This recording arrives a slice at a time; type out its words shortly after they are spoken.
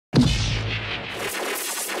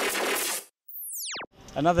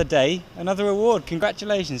Another day, another award.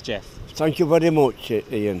 Congratulations, Jeff. Thank you very much,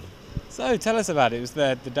 Ian. So tell us about it. It was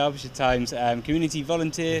the Derbyshire Times Community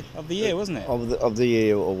Volunteer of the Year, wasn't it? Of the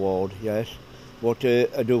Year award, yes. What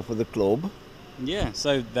I do for the club. Yeah,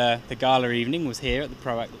 so the gala evening was here at the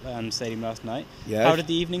Pro Stadium last night. Yes. How did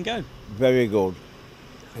the evening go? Very good.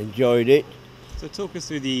 Enjoyed it. So talk us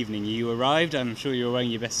through the evening. You arrived, I'm sure you were wearing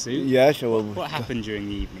your best suit. Yes. What happened during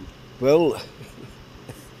the evening? Well,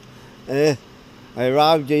 I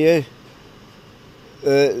arrived here,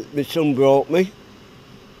 my son brought me.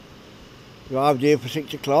 Arrived here for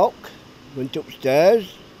 6 o'clock, went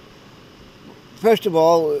upstairs. First of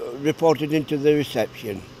all, reported into the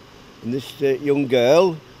reception. And this young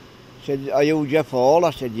girl said, "Are you Jeff Hall?" I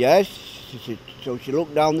said, "Yes." She said, so she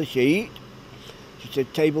looked down the sheet. She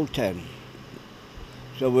said, "Table 10."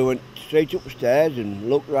 So we went straight upstairs and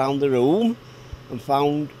looked round the room and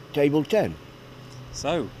found table 10.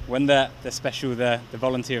 So, when the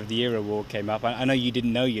Volunteer of the Year award came up, I know you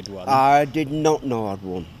didn't know you'd won. I did not know I'd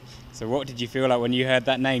won. So what did you feel like when you heard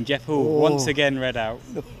that name, Jeff Hall, once again read out?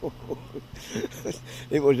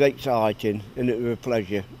 It was exciting and it was a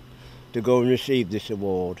pleasure to go and receive this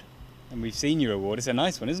award. And we've seen your award. It's a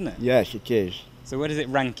nice one, isn't it? Yes, it is. So where does it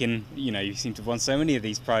rank in, you seem to have won so many of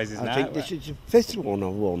these prizes now. I think this is the 5th one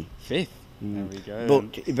I've won. 5th? There we go.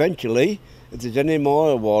 But eventually, if there's any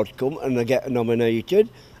more awards come and I get nominated,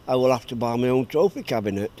 I will have to buy my own trophy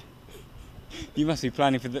cabinet. You must be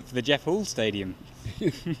planning for the Jeff Hall Stadium.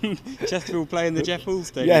 Chesterfield will play in the Jeff Hall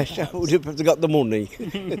Stadium. Yes, I would have got the money.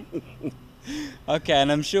 Okay,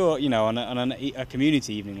 and I'm sure, on a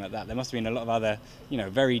community evening like that, there must have been a lot of other,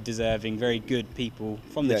 very deserving, very good people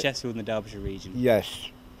from the Chesterfield and the Derbyshire region. Yes,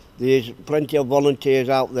 there's plenty of volunteers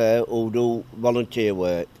out there who do volunteer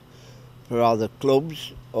work for either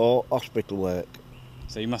clubs or hospital work.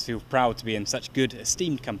 So you must feel proud to be in such good,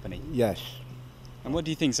 esteemed company. Yes. And what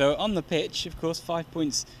do you think? So on the pitch, of course, 5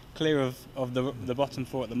 points clear of the bottom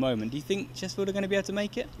 4 at the moment. Do you think Chesterfield are going to be able to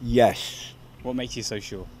make it? Yes. What makes you so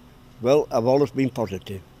sure? Well, I've always been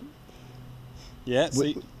positive. Yeah.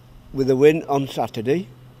 So with a win on Saturday.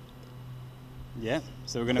 Yeah.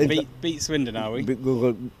 So we're going to beat Swindon, are we?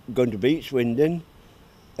 We're going to beat Swindon,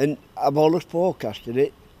 and I've always forecasted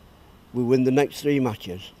it. We win the next 3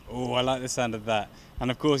 matches. Oh, I like the sound of that.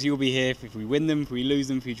 And of course, you'll be here if we win them, if we lose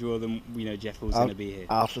them, if we draw them. We know Jeff Hall's going to be here.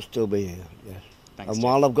 I shall still be here. Yes. Thanks, and Jeff.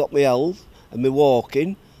 while I've got my health and my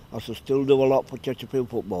walking, I shall still do a lot for Chesterfield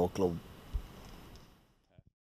Football Club.